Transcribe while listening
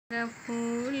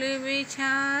फूल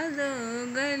बिछा दो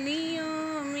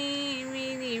गलियों में,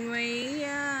 मेरी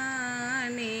मैया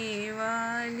आने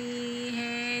वाली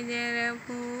है। जरा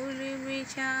फूल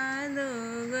बिछा दो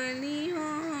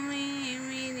गलियों में,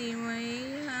 मेरी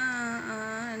मैया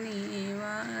आने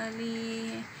वाली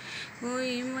है।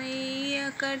 कोई मैया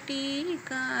का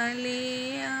टीका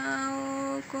ले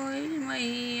आओ, कोई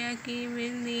मैया की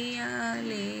बिंदिया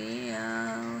ले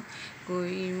आओ,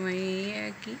 कोई मैया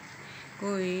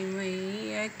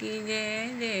की जय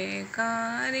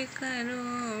जयकार करो,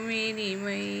 मेरी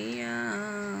मैया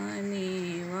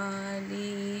आने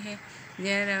वाली है।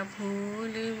 जरा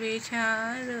फूल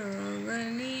बिछा दो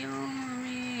गलियों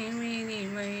में, मेरी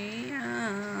मैया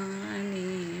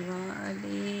आने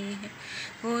वाली है।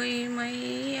 कोई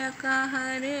मैया का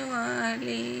हरवा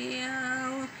ले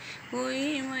आओ,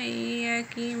 कोई मैया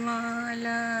की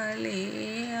माला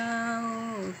ले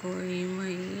आओ, कोई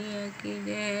मैया की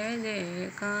जय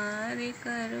जयकार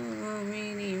करो,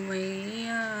 मेरी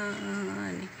मैया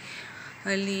आने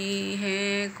वाली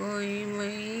है। कोई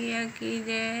मैया की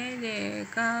जय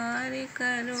जयकार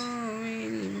करो,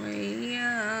 मेरी मैया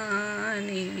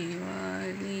आने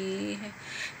वाली है।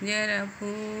 जरा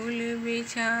फूल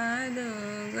बिछा दो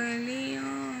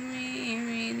गलियों में,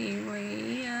 मेरी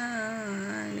मैया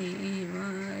आने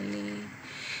वाली।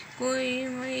 कोई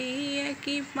मैया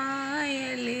की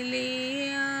पायल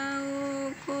ले आओ,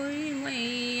 कोई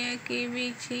मैया की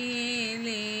बिछिए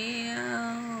ले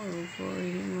आओ,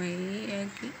 कोई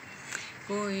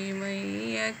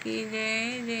मैया की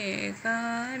जय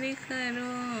जयकार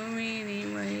करो, मेरी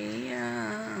मैया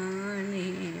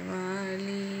आने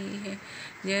वाली है।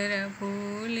 जरा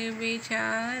फूल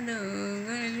बिछा दो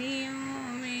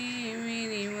गलियों में,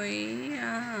 मेरी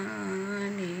मैया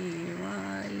आने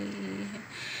वाली है।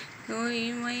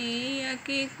 कोई मैया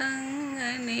की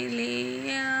कंगन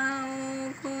ले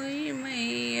आओ, कोई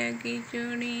मैया की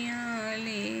चूड़ियाँ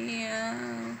ले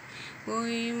आओ,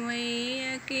 कोई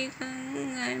मैया की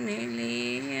कंगन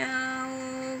ले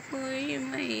आओ, कोई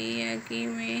मैया की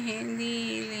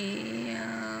मेहंदी ले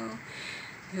आओ,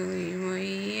 कोई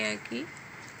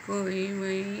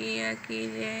मैया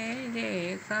की जय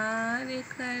जयकार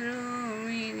करो,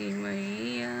 मेरी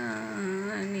मैया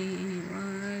आने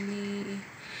वाली।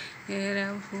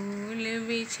 जरा फूल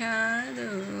बिछा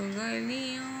दो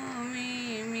गलियों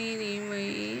में, मेरी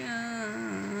मैया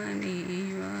आने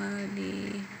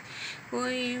वाली।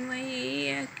 कोई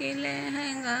मैया के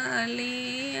लहंगा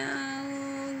ले आओ,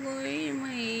 कोई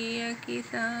मैया की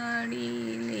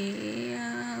साड़ी ले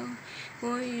आओ,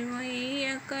 कोई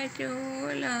मैया का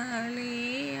चोला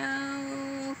ले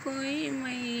आओ, कोई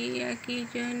मैया की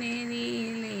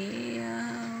चुनरी ले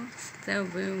आओ,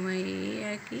 सब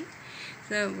मैया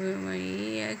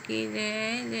की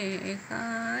जय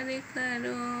जयकार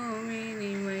करो,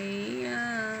 मेरी मैया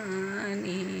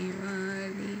आने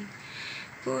वाली।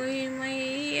 कोई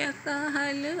मैया का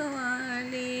हलवा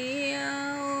ले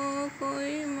आओ,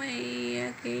 कोई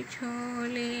मैया के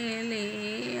छोले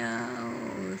ले आओ,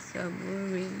 सब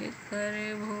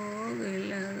मिलकर भोग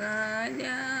लगा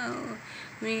जाओ,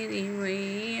 मेरी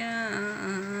मैया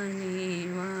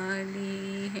आने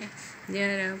वाली है।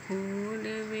 जरा फूल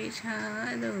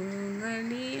बिछा दो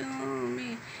गलियों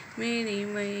में, मेरी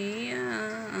मैया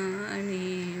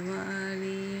आने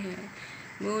वाली है।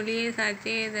 बोलिए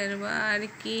साचे दरबार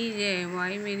की जय।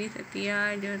 माई मेरी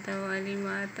सतिया जोता वाली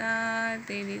माता,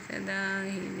 तेरी सदा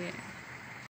ही जय।